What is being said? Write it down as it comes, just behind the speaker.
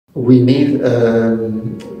We need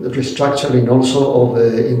restructuring also of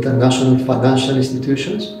international financial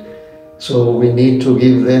institutions. So we need to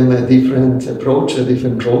give them a different approach, a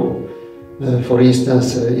different role. For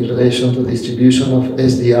instance, in relation to distribution of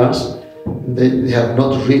SDRs, they have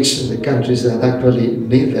not reached the countries that actually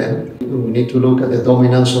need them. We need to look at the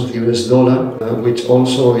dominance of the US dollar, which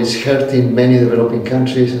also is hurting many developing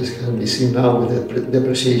countries, as can be seen now with the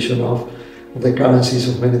depreciation of the currencies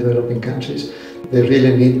of many developing countries. They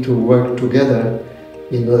really need to work together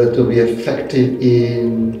in order to be effective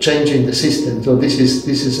in changing the system. So this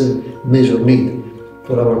is a major need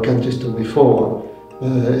for our countries to move forward.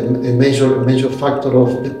 A major factor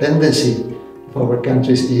of dependency of our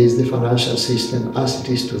countries is the financial system as it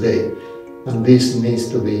is today, and this needs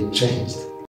to be changed.